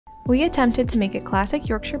We attempted to make a classic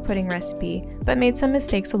Yorkshire pudding recipe, but made some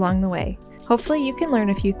mistakes along the way. Hopefully you can learn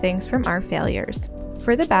a few things from our failures.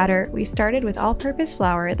 For the batter, we started with all-purpose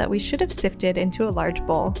flour that we should have sifted into a large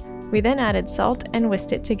bowl. We then added salt and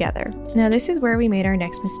whisked it together. Now this is where we made our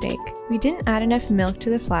next mistake. We didn't add enough milk to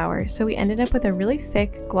the flour, so we ended up with a really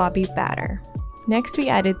thick, globby batter. Next we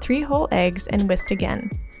added 3 whole eggs and whisked again.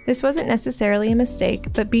 This wasn't necessarily a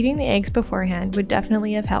mistake, but beating the eggs beforehand would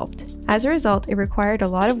definitely have helped. As a result, it required a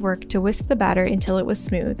lot of work to whisk the batter until it was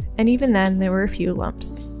smooth, and even then there were a few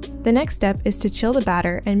lumps. The next step is to chill the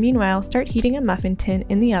batter and meanwhile start heating a muffin tin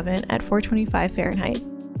in the oven at 425 Fahrenheit.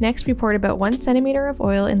 Next we poured about 1 centimeter of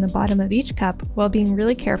oil in the bottom of each cup while being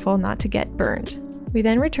really careful not to get burned. We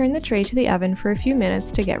then returned the tray to the oven for a few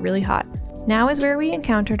minutes to get really hot. Now is where we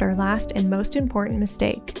encountered our last and most important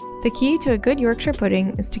mistake. The key to a good Yorkshire pudding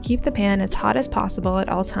is to keep the pan as hot as possible at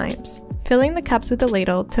all times. Filling the cups with a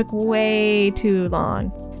ladle took way too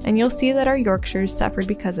long, and you'll see that our Yorkshires suffered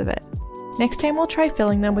because of it. Next time we'll try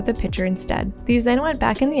filling them with a pitcher instead. These then went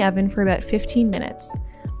back in the oven for about 15 minutes.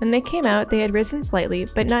 When they came out, they had risen slightly,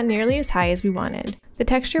 but not nearly as high as we wanted. The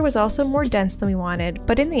texture was also more dense than we wanted,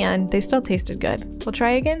 but in the end, they still tasted good. We'll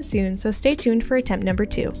try again soon, so stay tuned for attempt number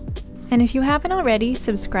 2. And if you haven't already,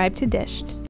 subscribe to Dished.